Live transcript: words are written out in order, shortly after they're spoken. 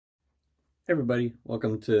Hey everybody,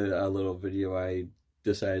 welcome to a little video I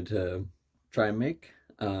decided to try and make.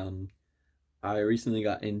 I recently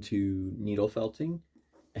got into needle felting,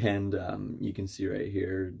 and you can see right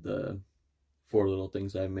here the four little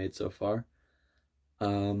things I've made so far.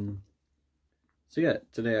 Um, so yeah,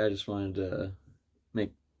 today I just wanted to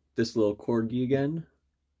make this little Corgi again.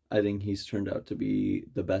 I think he's turned out to be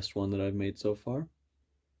the best one that I've made so far.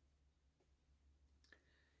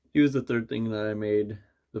 He was the third thing that I made.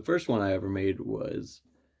 The first one I ever made was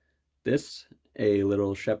this, a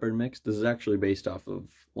little shepherd mix. This is actually based off of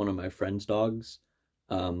one of my friend's dogs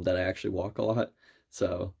that I actually walk a lot.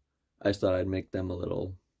 So I just thought I'd make them a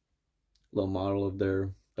little model of their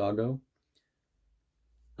doggo.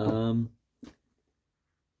 Um,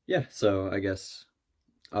 yeah, so I guess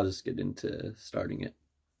I'll just get into starting it.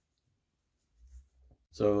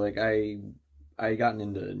 So like I gotten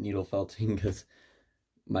into needle felting because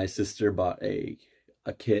my sister bought a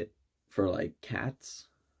kit for like cats,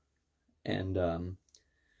 and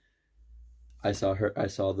I saw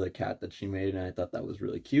the cat that she made, and I thought that was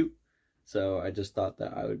really cute. So I just thought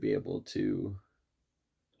that I would be able to,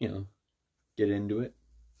 you know, get into it.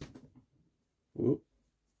 Whoop.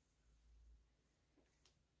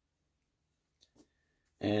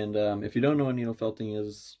 And if you don't know what needle felting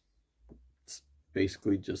is, it's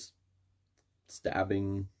basically just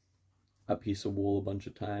stabbing a piece of wool a bunch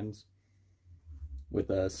of times with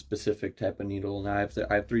a specific type of needle. Now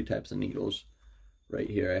I have three types of needles right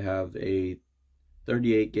here. I have a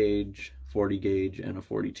 38 gauge, 40 gauge, and a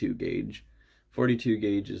 42 gauge. 42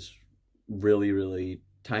 gauge is really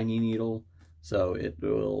tiny needle, so it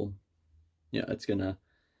will, it's gonna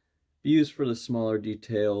be used for the smaller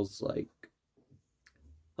details like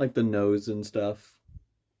the nose and stuff.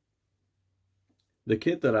 The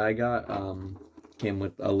kit that I got came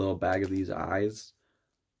with a little bag of these eyes.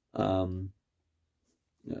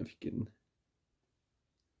 If you can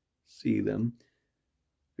see them.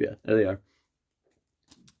 Yeah, there they are.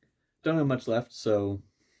 Don't have much left, so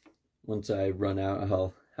once I run out,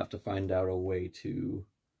 I'll have to find out a way to,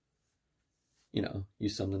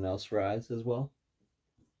 use something else for eyes as well.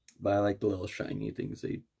 But I like the little shiny things.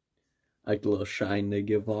 I like the little shine they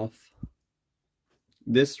give off.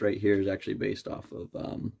 This right here is actually based off of,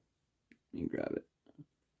 let me grab it.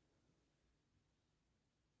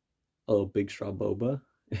 A little Big Straw Boba.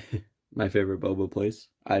 My favorite boba place.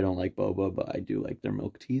 I don't like boba, but I do like their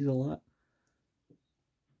milk teas a lot.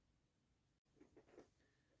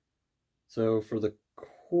 So for the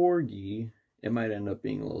Corgi, it might end up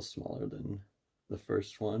being a little smaller than the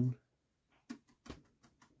first one.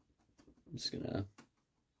 I'm just gonna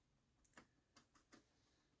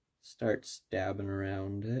start stabbing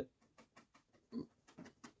around it.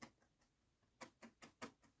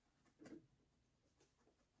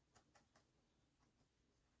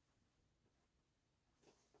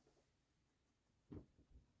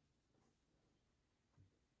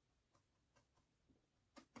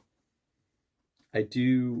 I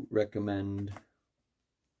do recommend,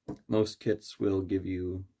 most kits will give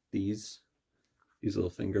you these little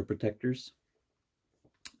finger protectors.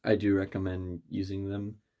 I do recommend using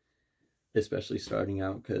them, especially starting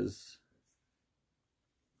out, because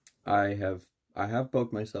I have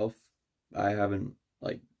poked myself. I haven't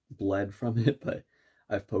like bled from it, but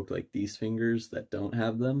I've poked like these fingers that don't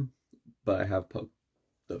have them, but I have poked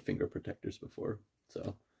the finger protectors before,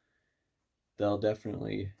 so they'll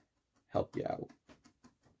definitely help you out.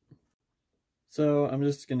 So I'm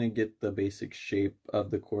just gonna get the basic shape of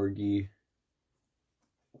the Corgi,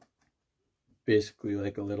 basically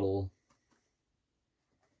like a little,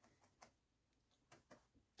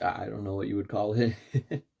 I don't know what you would call it.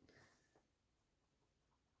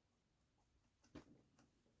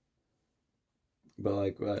 But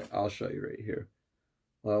like what I'll show you right here.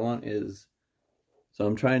 What I want is, so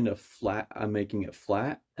I'm making it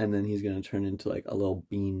flat, and then he's gonna turn into like a little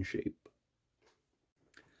bean shape.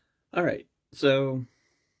 All right, so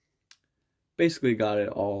basically got it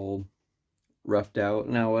all roughed out.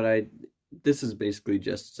 Now this is basically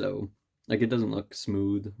just so, like, it doesn't look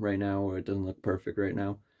smooth right now, or it doesn't look perfect right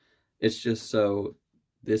now. It's just so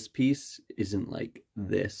this piece isn't like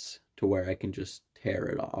this, to where I can just tear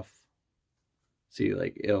it off. See,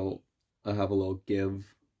 like I'll have a little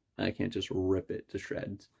give, and I can't just rip it to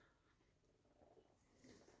shreds.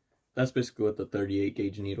 That's basically what the 38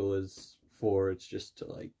 gauge needle is for. It's just to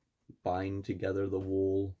like bind together the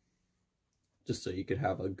wool, just so you could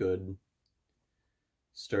have a good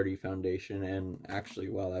sturdy foundation. And actually,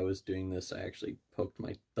 while I was doing this, I actually poked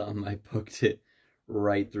my thumb. I poked it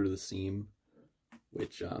right through the seam,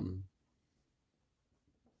 which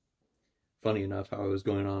funny enough, how I was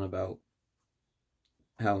going on about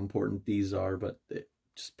how important these are, but it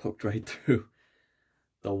just poked right through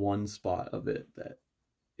the one spot of it that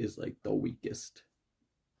is like the weakest.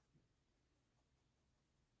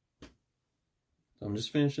 So I'm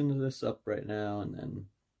just finishing this up right now, and then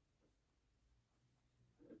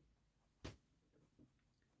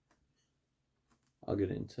I'll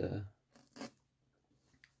get into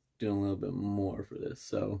doing a little bit more for this.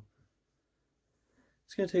 So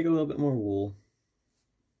it's going to take a little bit more wool.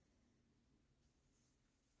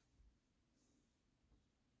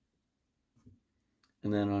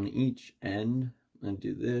 And then on each end, I'm going to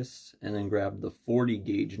do this, and then grab the 40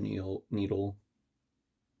 gauge needle.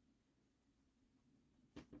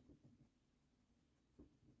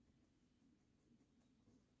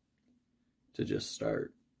 To just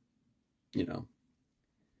start, you know,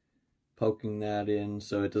 poking that in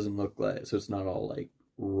so it doesn't look like, so it's not all like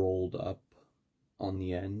rolled up on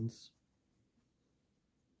the ends.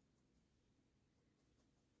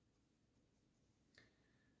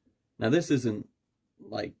 Now this isn't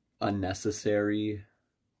like a necessary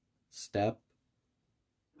step.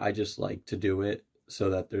 I just like to do it so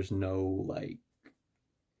that there's no like,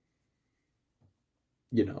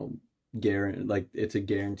 you know, like it's a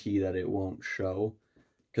guarantee that it won't show.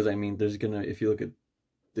 Because I mean, there's gonna, if you look at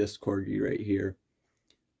this Corgi right here,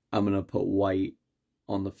 I'm gonna put white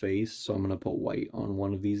on the face, so I'm gonna put white on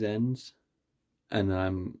one of these ends, and then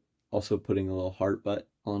I'm also putting a little heart butt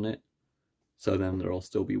on it, so then there'll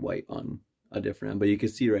still be white on a different end. But you can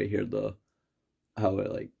see right here how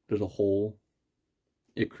it like there's a hole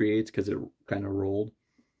it creates because it kind of rolled.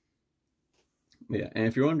 Yeah, and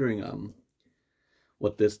if you're wondering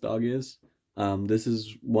what this dog is, this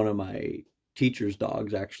is one of my teacher's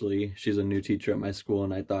dogs, actually. She's a new teacher at my school,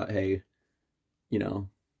 and I thought, hey, you know,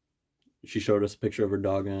 she showed us a picture of her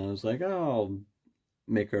dog, and I was like, oh, I'll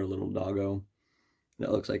make her a little doggo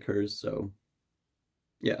that looks like hers. So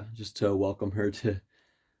yeah, just to welcome her to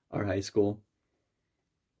our high school.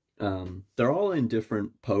 They're all in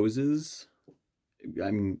different poses. I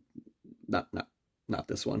mean, not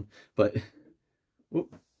this one, but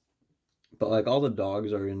like all the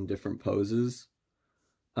dogs are in different poses.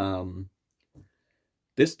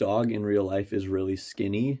 This dog in real life is really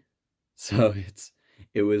skinny, so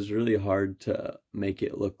it was really hard to make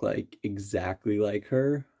it look like exactly like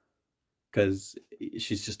her, because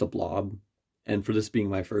she's just a blob. And for this being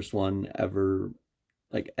my first one ever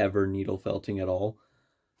needle felting at all,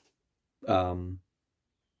 I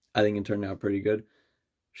think it turned out pretty good.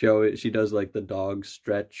 She does like the dog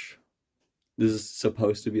stretch. This is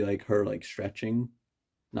supposed to be like her like stretching,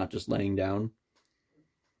 not just laying down.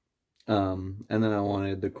 And then I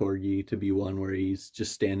wanted the Corgi to be one where he's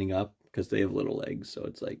just standing up, because they have little legs, so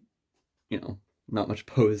it's like, you know, not much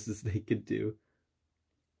poses they could do.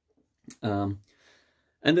 And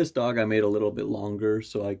this dog I made a little bit longer,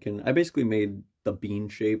 so I basically made the bean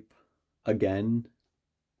shape again,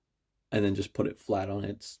 and then just put it flat on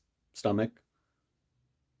its stomach.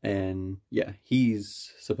 And yeah,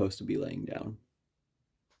 he's supposed to be laying down.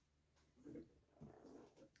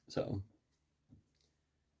 So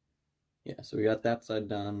yeah, so we got that side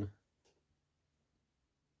done.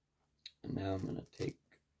 And now I'm gonna take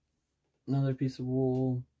another piece of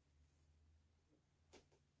wool.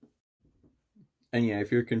 And yeah,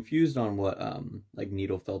 if you're confused on what like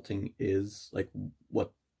needle felting is, like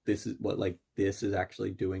what this is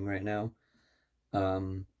actually doing right now,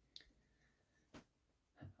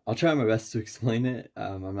 I'll try my best to explain it.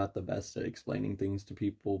 I'm not the best at explaining things to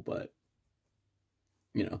people, but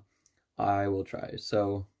you know, I will try.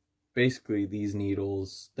 So basically these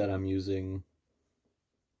needles that I'm using,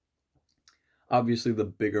 obviously the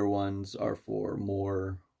bigger ones are for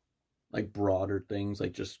more like broader things,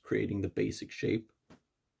 like just creating the basic shape.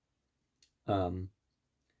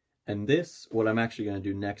 And this, what I'm actually going to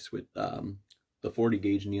do next with the 40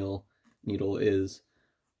 gauge needle is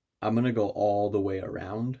I'm going to go all the way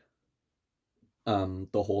around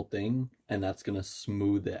the whole thing, and that's going to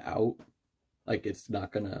smooth it out. Like it's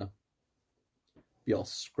not going to be all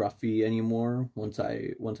scruffy anymore once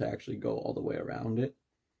I actually go all the way around it.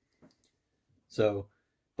 So,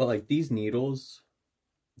 but like these needles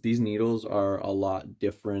are a lot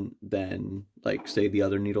different than, like, say the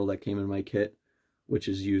other needle that came in my kit, which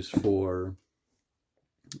is used for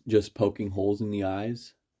just poking holes in the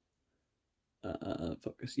eyes.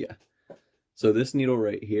 Focus, yeah. So this needle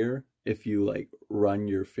right here, if you like run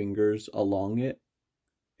your fingers along it,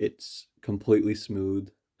 it's completely smooth.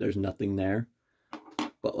 There's nothing there.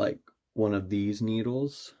 But like one of these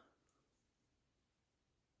needles,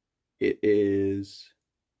 it is,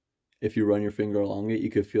 if you run your finger along it, you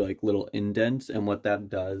could feel like little indents, and what that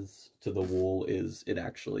does to the wool is it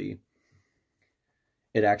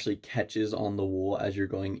it actually catches on the wool as you're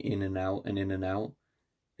going in and out and in and out.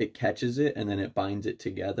 It catches it and then it binds it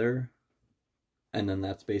together. And then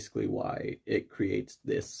that's basically why it creates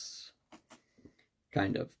this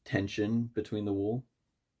kind of tension between the wool.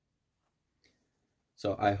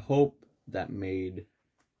 So I hope that made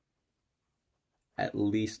at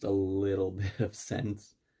least a little bit of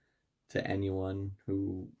sense to anyone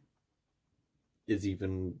who is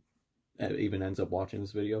even ends up watching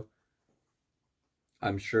this video.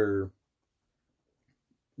 I'm sure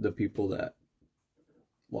the people that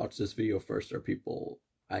watch this video first are people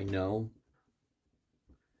I know,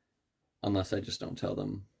 unless I just don't tell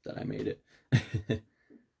them that I made it.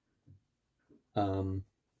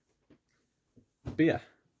 But yeah,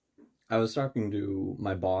 I was talking to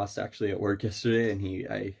my boss actually at work yesterday, and he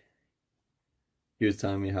was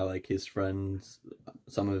telling me how like his friends,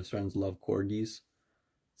 some of his friends love corgis.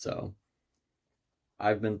 So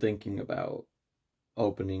I've been thinking about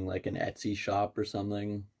opening like an Etsy shop or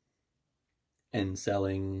something and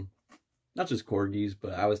selling not just corgis,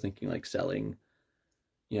 but I was thinking like selling,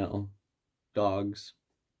 dogs,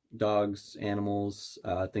 animals,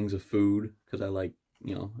 things of food, because I like,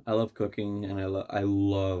 I love cooking, and I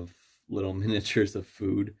love little miniatures of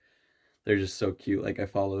food. They're just so cute. Like I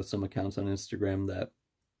follow some accounts on Instagram that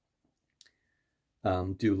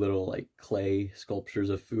do little like clay sculptures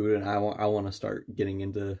of food, and I want to start getting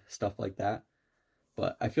into stuff like that.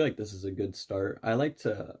 But I feel like this is a good start. I like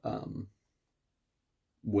to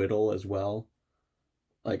whittle as well.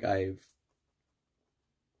 Like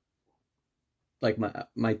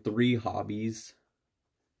my three hobbies,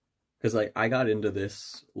 because like I got into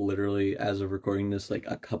this literally as of recording this like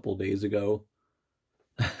a couple days ago.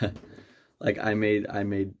 Like I made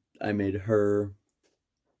her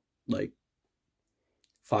like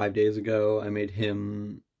 5 days ago. I made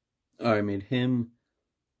him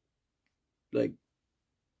like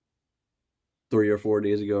 3 or 4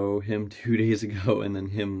 days ago, him 2 days ago, and then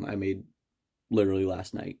him I made literally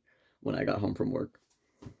last night when I got home from work.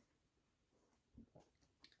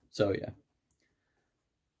 So yeah,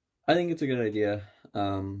 I think it's a good idea,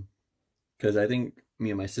 because I think me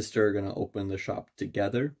and my sister are gonna open the shop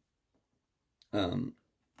together. I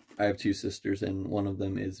have two sisters, and one of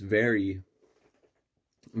them is very,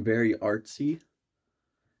 very artsy,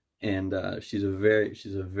 and she's a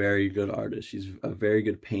very good artist. She's a very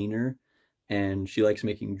good painter, and she likes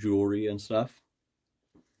making jewelry and stuff.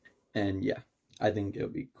 And yeah, I think it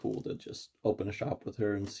would be cool to just open a shop with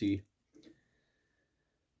her and see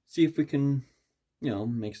if we can,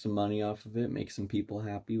 make some money off of it, make some people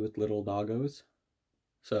happy with little doggos.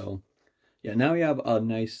 So yeah, now we have a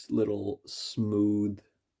nice little smooth,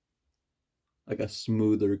 like a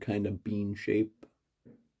smoother kind of bean shape.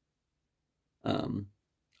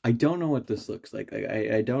 I don't know what this looks like.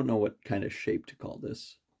 I don't know what kind of shape to call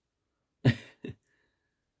this. It's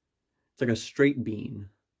like a straight bean.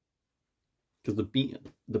 Because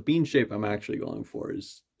the bean shape I'm actually going for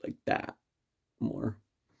is like that more.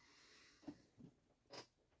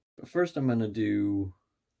 But first I'm gonna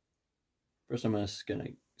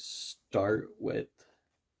start with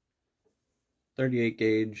 38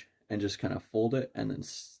 gauge and just kind of fold it and then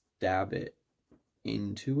stab it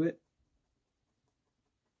into it.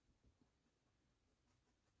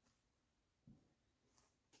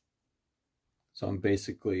 So I'm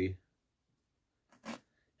basically,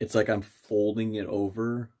 it's like I'm folding it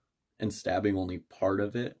over and stabbing only part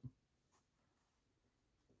of it,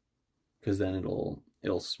 because then it'll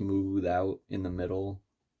smooth out in the middle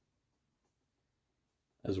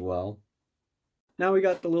as well. Now we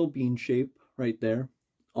got the little bean shape right there.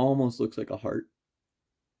 Almost looks like a heart,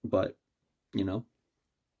 but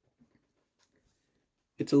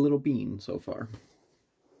it's a little bean so far.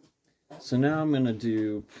 So now I'm gonna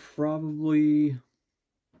do probably,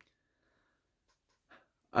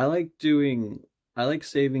 I like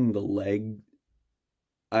saving the leg.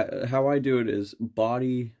 How I do it is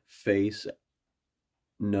body, face,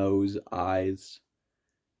 nose, eyes,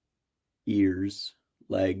 ears,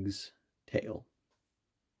 legs, tail.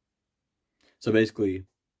 So basically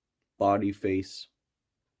body, face,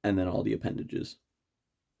 and then all the appendages,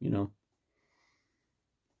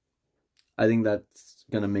 I think that's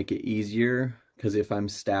gonna make it easier, because if I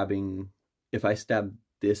stab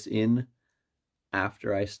this in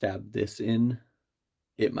after I stab this in,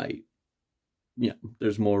 it might,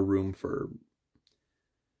 there's less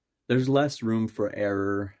room for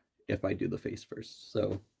error if I do the face first.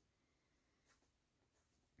 So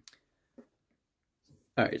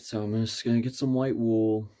all right, so I'm just gonna get some white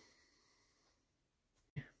wool.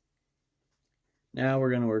 Now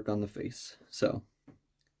we're gonna work on the face. So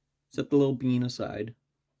set the little bean aside.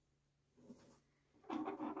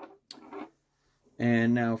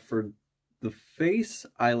 And now for the face,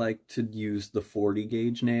 I like to use the 40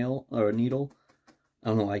 gauge nail or needle. I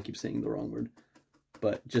don't know why I keep saying the wrong word,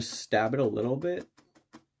 but just stab it a little bit,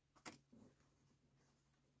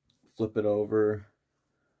 flip it over,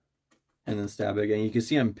 and then stab it again. You can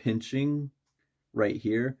see I'm pinching right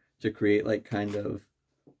here to create like kind of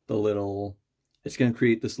the little, it's going to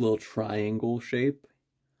create this little triangle shape.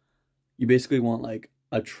 You basically want like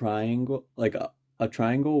a triangle, like a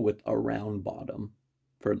triangle with a round bottom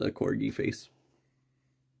for the Corgi face.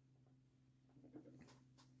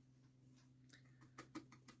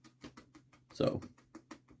 So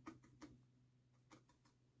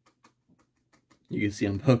you can see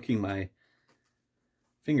I'm poking my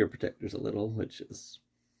finger protectors a little, which is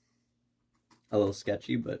a little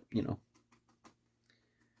sketchy, but you know,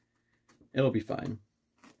 it'll be fine.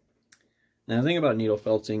 Now the thing about needle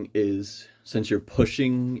felting is, since you're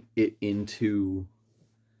pushing it into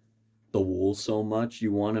the wool so much,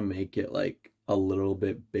 you want to make it like a little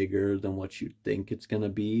bit bigger than what you think it's gonna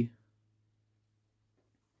be.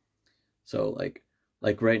 So like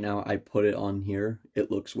right now I put it on here,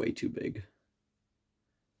 it looks way too big.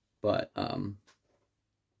 But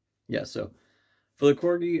yeah, so for the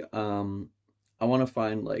Corgi, I want to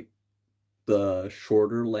find like the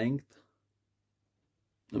shorter length.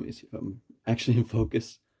 Let me see if I'm actually in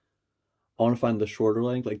focus. I want to find the shorter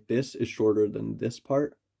length. Like this is shorter than this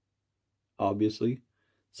part, obviously.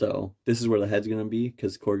 So this is where the head's going to be,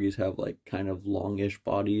 because Corgis have like kind of longish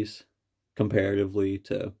bodies comparatively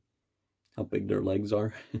to how big their legs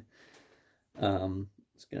are.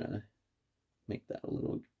 It's going to make that a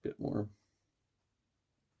little bit more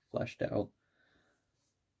fleshed out.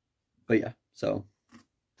 But yeah, so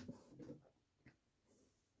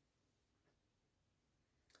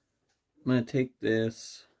I'm going to take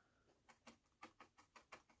this,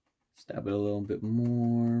 stab it a little bit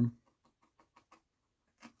more.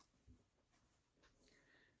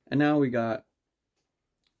 And now we got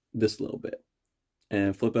this little bit.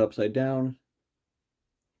 And flip it upside down.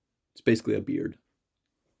 It's basically a beard.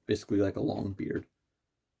 Basically like a long beard.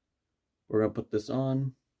 We're going to put this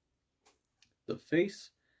on the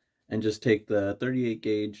face and just take the 38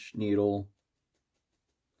 gauge needle,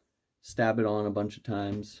 stab it on a bunch of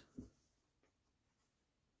times.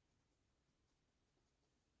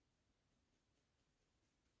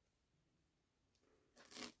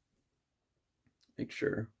 Make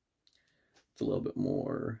sure it's a little bit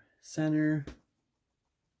more center.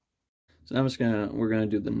 So now we're gonna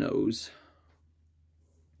do the nose.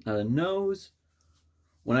 Now the nose,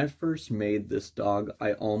 when I first made this dog,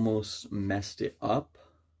 I almost messed it up,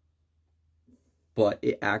 but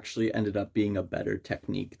it actually ended up being a better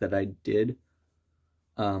technique that I did.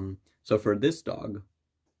 So for this dog,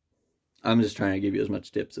 I'm just trying to give you as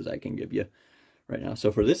much tips as I can give you right now.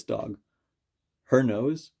 So for this dog, her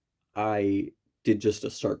nose, I did just a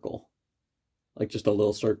circle, like just a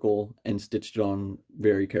little circle, and stitched it on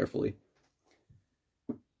very carefully.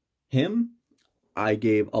 Him, I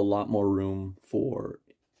gave a lot more room for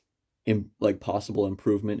like possible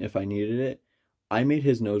improvement if I needed it. I made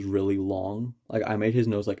his nose really long. Like I made his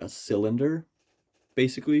nose like a cylinder,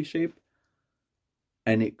 basically, shape.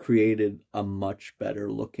 And it created a much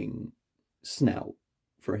better looking snout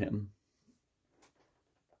for him.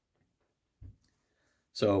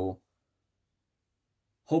 So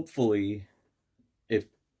hopefully, if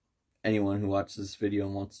anyone who watches this video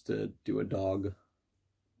and wants to do a dog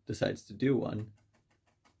decides to do one,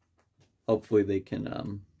 hopefully they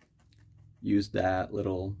can use that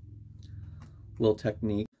little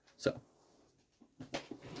technique. So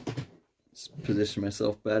let's position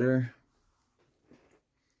myself better.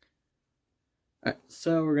 All right,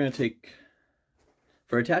 so we're gonna take,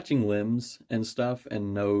 for attaching limbs and stuff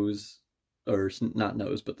and nose, or not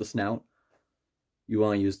nose, but the snout, you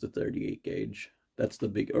want to use the 38 gauge. That's the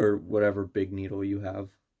big, or whatever big needle you have.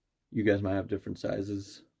 You guys might have different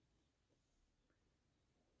sizes.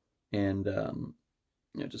 And you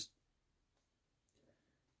know, just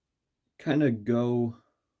kind of go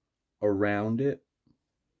around it.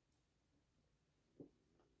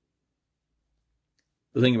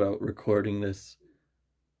 The thing about recording this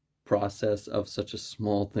process of such a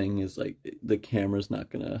small thing is like the camera's not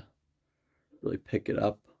gonna really pick it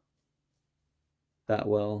up that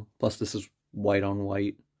well. Plus this is white on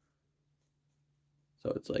white,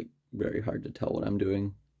 so it's like very hard to tell what I'm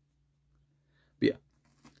doing. But yeah,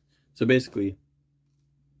 so basically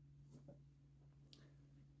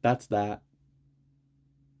that's that.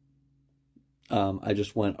 I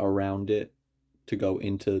just went around it to go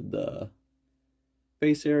into the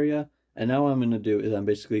face area, and now what I'm gonna do is I'm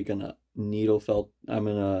basically gonna needle felt, I'm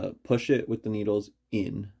gonna push it with the needles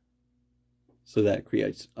in. So that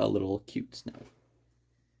creates a little cute snout.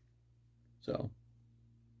 So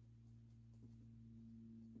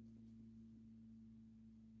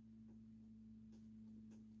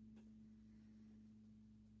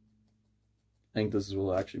I think this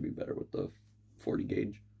will actually be better with the 40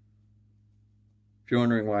 gauge. If you're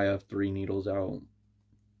wondering why I have 3 needles out,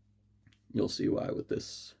 you'll see why with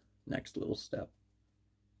this next little step.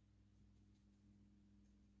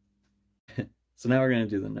 So now we're going to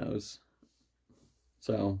do the nose.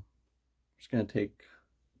 So I'm just going to take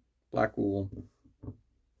black wool, and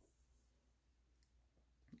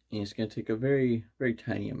you're just going to take a very, very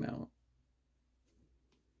tiny amount,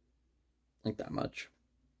 like that much.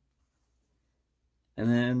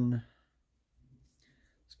 And then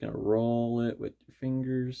just going to roll it with your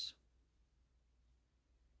fingers.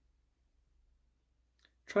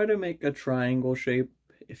 Try to make a triangle shape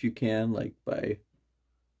if you can, like by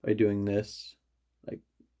doing this, like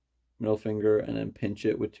middle finger, and then pinch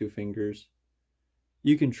it with 2 fingers.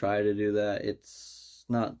 You can try to do that. It's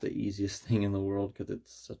not the easiest thing in the world because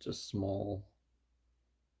it's such a small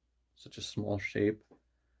shape.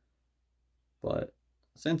 But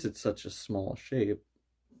since it's such a small shape,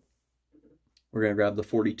 we're going to grab the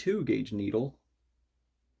 42 gauge needle,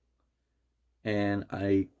 and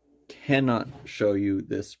I cannot show you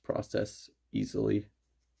this process easily.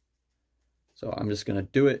 So I'm just going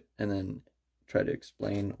to do it and then try to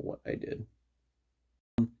explain what I did.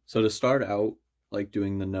 So to start out, like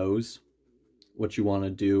doing the nose, what you want to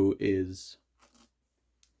do is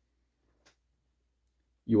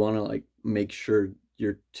you want to like make sure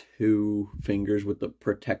your 2 fingers with the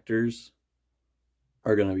protectors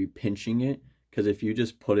are going to be pinching it, because if you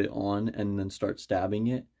just put it on and then start stabbing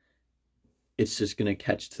it, it's just going to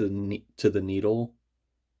catch to the needle,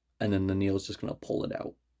 and then the needle's just going to pull it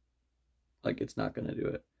out. Like, it's not going to do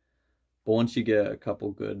it. But once you get a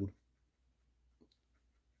couple good,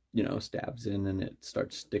 you know, stabs in and it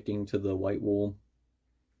starts sticking to the white wool,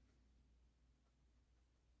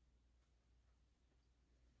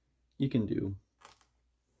 you can do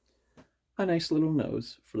a nice little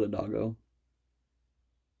nose for the doggo.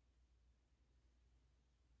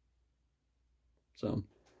 So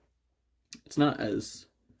it's not as,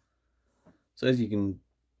 so as you can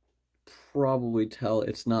probably tell,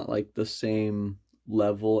 it's not like the same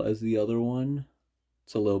level as the other one.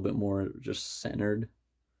 It's a little bit more just centered.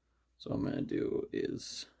 So what I'm going to do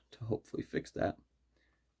is, to hopefully fix that,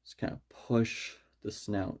 just kind of push the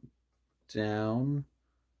snout down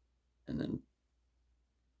and then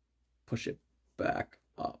push it back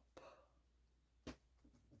up.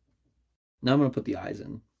 Now I'm going to put the eyes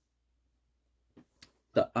in.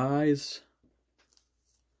 The eyes,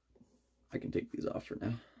 I can take these off for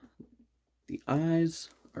now. The eyes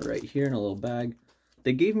are right here in a little bag.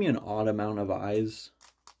 They gave me an odd amount of eyes.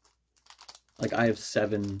 Like, I have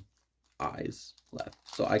 7 eyes left.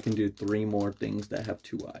 So I can do 3 more things that have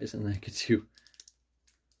 2 eyes, and then I could do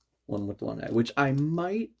 1 with 1 eye, which I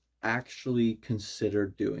might actually consider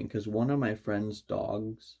doing, because one of my friend's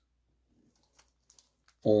dogs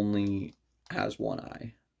only has 1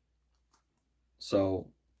 eye. So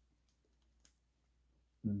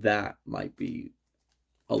that might be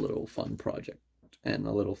a little fun project and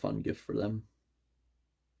a little fun gift for them.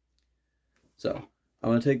 So I'm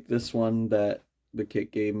going to take this one that the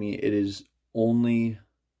kit gave me. It is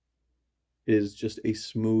just a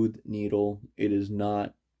smooth needle. It is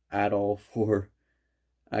not at all for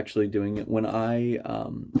actually doing it. When I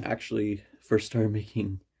actually first started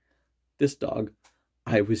making this dog,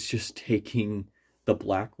 I was just taking the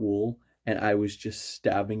black wool and I was just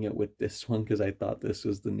stabbing it with this one because I thought this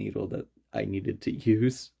was the needle that I needed to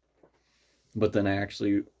use. But then I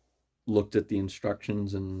actually looked at the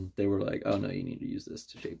instructions and they were like, oh no, you need to use this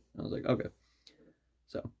to shape. I was like, okay.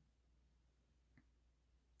 So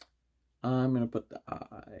I'm going to put the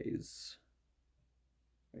eyes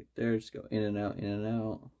right there. Just go in and out, in and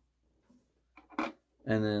out.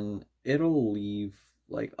 And then it'll leave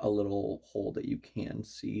like a little hole that you can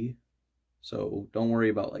see. So don't worry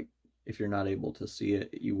about, like, if you're not able to see it,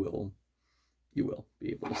 you will be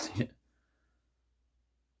able to see it.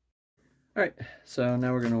 All right, so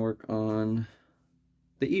now we're going to work on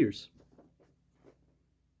the ears.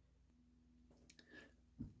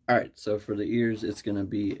 All right, so for the ears, it's going to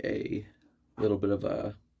be a little bit of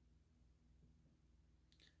a,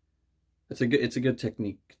 it's a good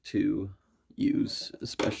technique to use,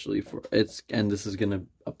 especially for and this is going to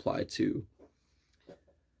apply to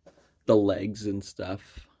the legs and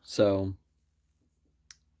stuff. So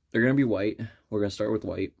they're going to be white. We're going to start with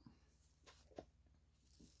white.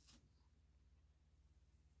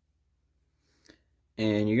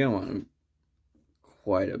 And you're going to want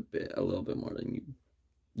quite a bit, a little bit more than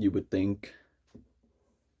you would think.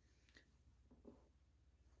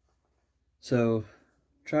 So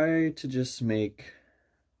try to just make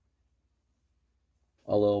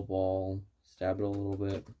a little ball, stab it a little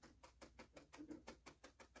bit.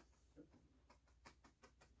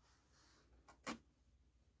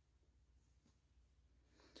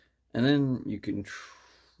 And then you can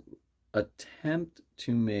attempt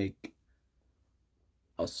to make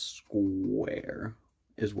a square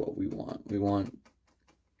is what we want. We want,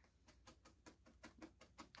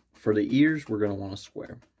 for the ears, we're going to want a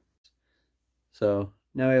square. So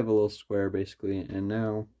now we have a little square basically, and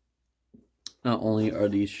now not only are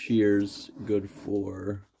these shears good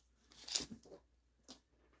for,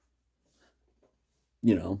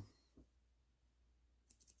 you know,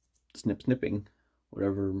 snipping,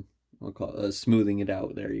 whatever we'll call it, smoothing it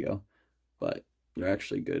out, there you go, but they're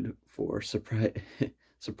actually good for surprise,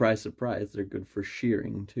 they're good for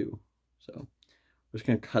shearing too. So we're just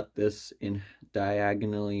going to cut this in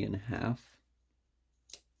diagonally in half.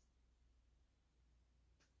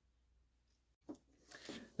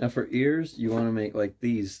 Now for ears, you want to make like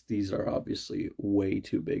these. These are obviously way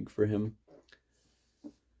too big for him.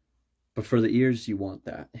 But for the ears, you want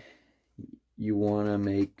that. You want to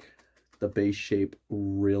make the base shape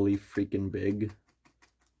really freaking big.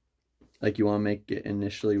 Like you want to make it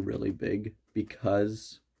initially really big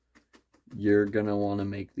because you're going to want to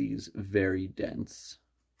make these very dense.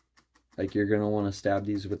 Like you're going to want to stab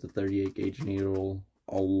these with the 38 gauge needle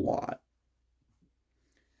a lot.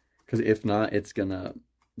 Because if not,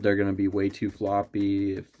 they're gonna be way too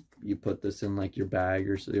floppy. If you put this in like your bag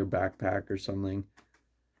or your backpack or something,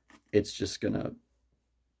 it's just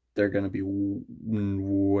they're gonna be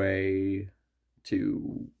way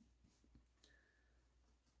too,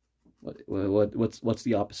 what's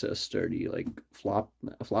the opposite of sturdy? Like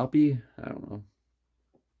floppy? I don't know.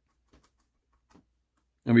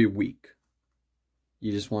 Gonna be weak.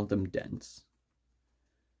 You just want them dense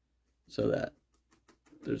so that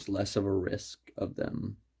there's less of a risk of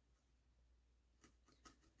them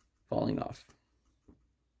falling off.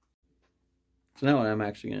 So now what I'm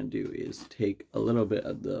actually going to do is take a little bit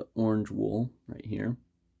of the orange wool right here.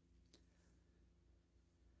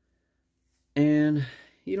 And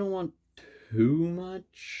you don't want too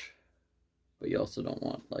much, but you also don't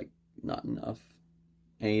want like not enough.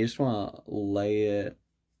 And you just want to lay it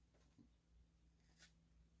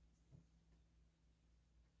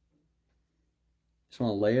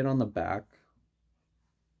on the back.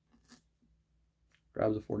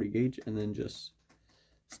 Grab the 40 gauge and then just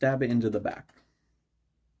stab it into the back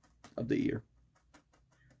of the ear.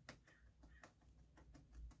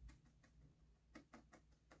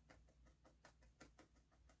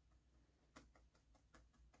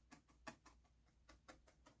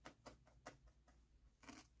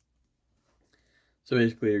 So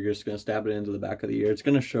basically you're just going to stab it into the back of the ear. It's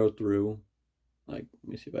going to show through. Like,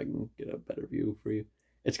 let me see if I can get a better view for you.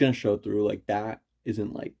 It's going to show through. Like, that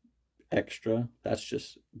isn't like extra. That's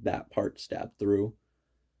just that part stabbed through.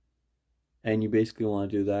 And you basically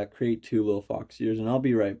want to do that. Create 2 little fox ears. And I'm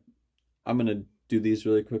going to do these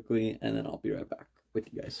really quickly. And then I'll be right back with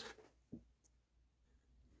you guys.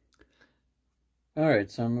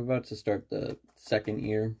 Alright, so I'm about to start the second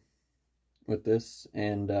ear with this.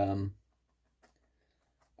 And I'm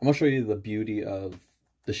going to show you the beauty of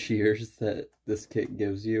the shears that this kit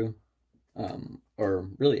gives you, or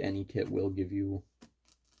really any kit will give you,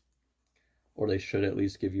 or they should at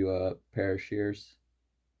least give you a pair of shears.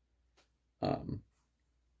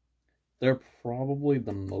 They're probably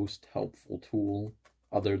the most helpful tool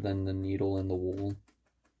other than the needle and the wool.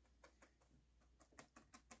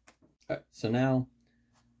 Alright, so now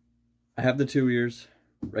I have the 2 ears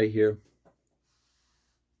right here.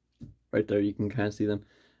 Right there, you can kind of see them.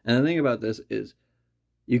 And the thing about this is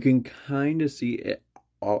you can kind of see it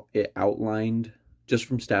outlined just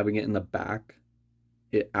from stabbing it in the back.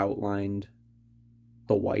 It outlined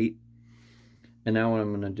the white. And now what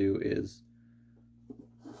I'm going to do is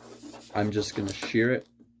I'm just going to shear it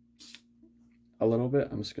a little bit.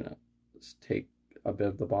 I'm just going to take a bit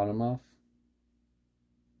of the bottom off.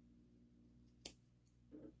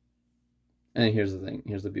 And here's the thing.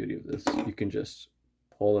 Here's the beauty of this. You can just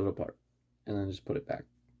pull it apart and then just put it back.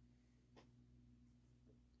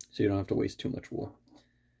 So you don't have to waste too much wool.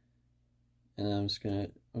 And I'm just gonna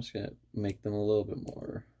make them a little bit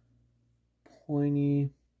more pointy.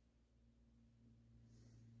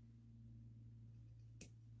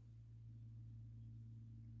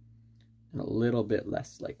 And a little bit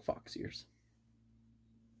less like fox ears.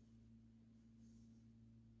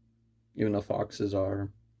 Even though foxes are,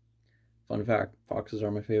 fun fact, foxes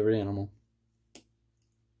are my favorite animal.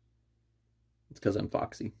 It's because I'm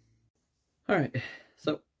foxy. Alright,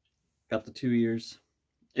 so got the 2 ears.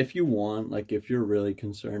 If you want, like if you're really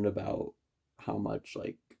concerned about how much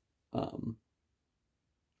like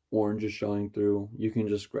orange is showing through, you can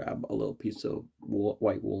just grab a little piece of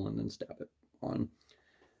white wool and then stab it on,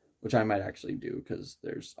 which I might actually do because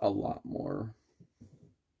there's a lot more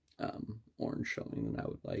orange showing than I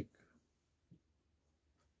would like.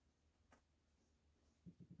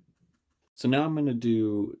 So now I'm going to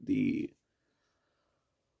do the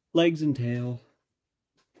legs and tail.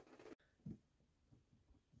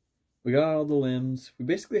 We got all the limbs. We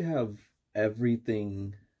basically have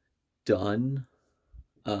everything done.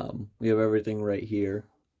 We have everything right here.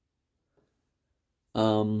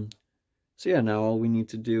 So yeah, now all we need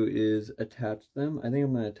to do is attach them. I think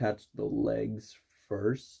I'm going to attach the legs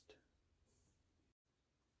first.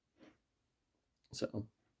 So I'm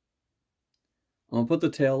going to put the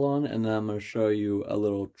tail on, and then I'm going to show you a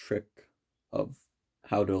little trick of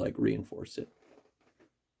how to like reinforce it.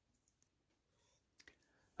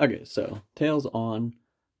 Okay, so tail's on,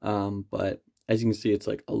 but as you can see, it's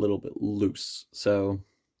like a little bit loose. So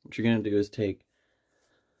what you're going to do is take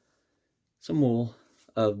some wool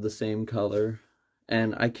of the same color,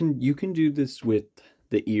 and you can do this with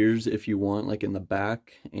the ears if you want, like in the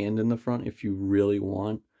back and in the front if you really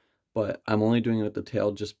want, but I'm only doing it with the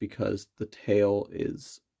tail just because the tail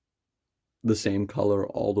is the same color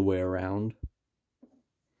all the way around.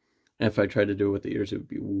 And if I tried to do it with the ears,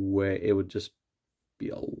 it would just be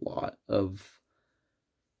a lot.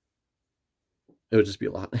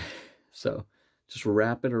 So just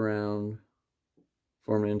wrap it around,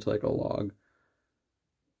 form it into like a log,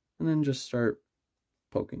 and then just start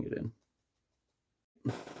poking it in.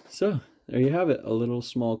 So there you have it, a little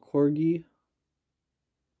small corgi.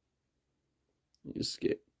 Just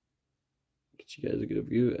get you guys a good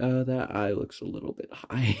view. That eye looks a little bit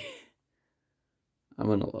high. I'm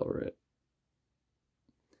gonna lower it.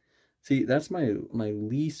 See, that's my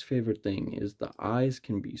least favorite thing, is the eyes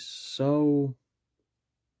can be so,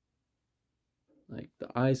 like, the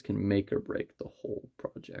eyes can make or break the whole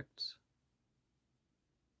project.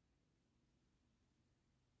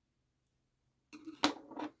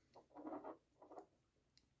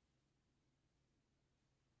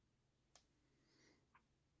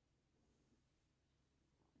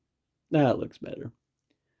 That looks better.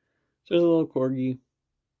 So there's a little corgi.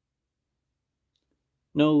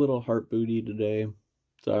 No little heart booty today.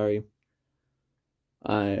 Sorry.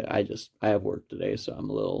 I have work today, so I'm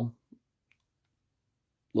a little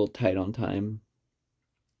tight on time.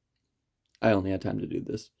 I only had time to do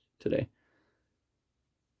this today.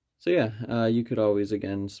 So yeah, you could always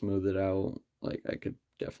again smooth it out. Like, I could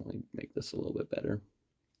definitely make this a little bit better.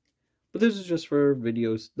 But this is just for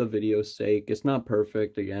the video's sake. It's not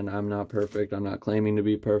perfect. Again, I'm not perfect. I'm not claiming to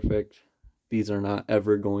be perfect. These are not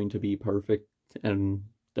ever going to be perfect, and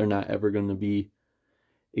they're not ever going to be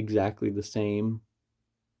exactly the same.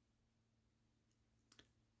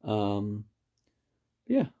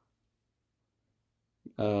 Yeah.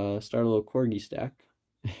 Start a little corgi stack.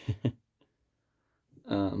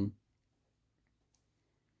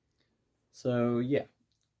 So yeah.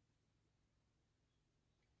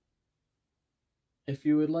 If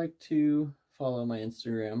you would like to follow my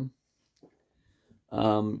Instagram,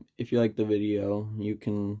 if you like the video, you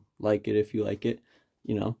can like it if you like it,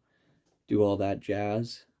 you know, do all that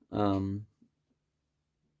jazz. I'll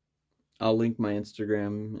link my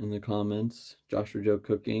Instagram in the comments, Joshua Joe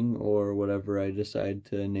Cooking, or whatever I decide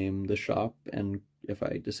to name the shop. And if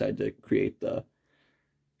I decide to create the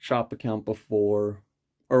shop account before,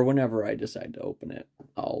 or whenever I decide to open it,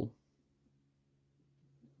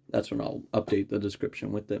 that's when I'll update the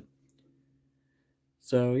description with it.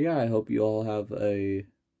 So yeah, I hope you all have a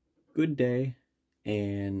good day,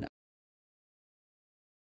 and